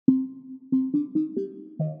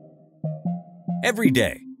Every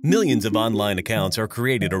day, millions of online accounts are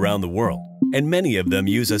created around the world, and many of them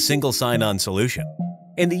use a single sign-on solution.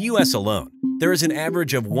 In the US alone, there is an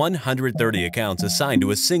average of 130 accounts assigned to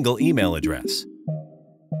a single email address.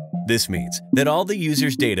 This means that all the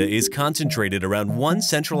user's data is concentrated around one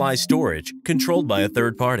centralized storage controlled by a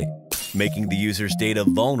third party, making the user's data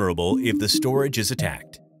vulnerable if the storage is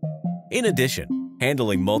attacked. In addition,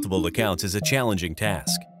 handling multiple accounts is a challenging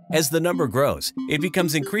task. As the number grows, it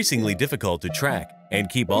becomes increasingly difficult to track and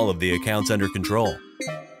keep all of the accounts under control.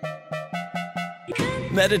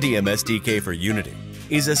 Metadium SDK for Unity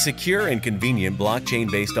is a secure and convenient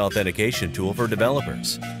blockchain-based authentication tool for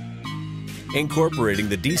developers. Incorporating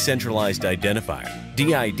the decentralized identifier,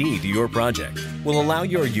 DID, to your project will allow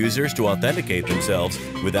your users to authenticate themselves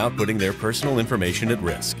without putting their personal information at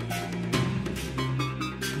risk.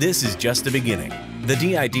 This is just the beginning. The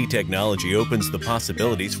DID technology opens the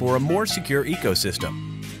possibilities for a more secure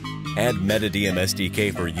ecosystem. Add Metadium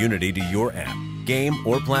SDK for Unity to your app, game,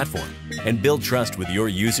 or platform, and build trust with your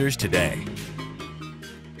users today.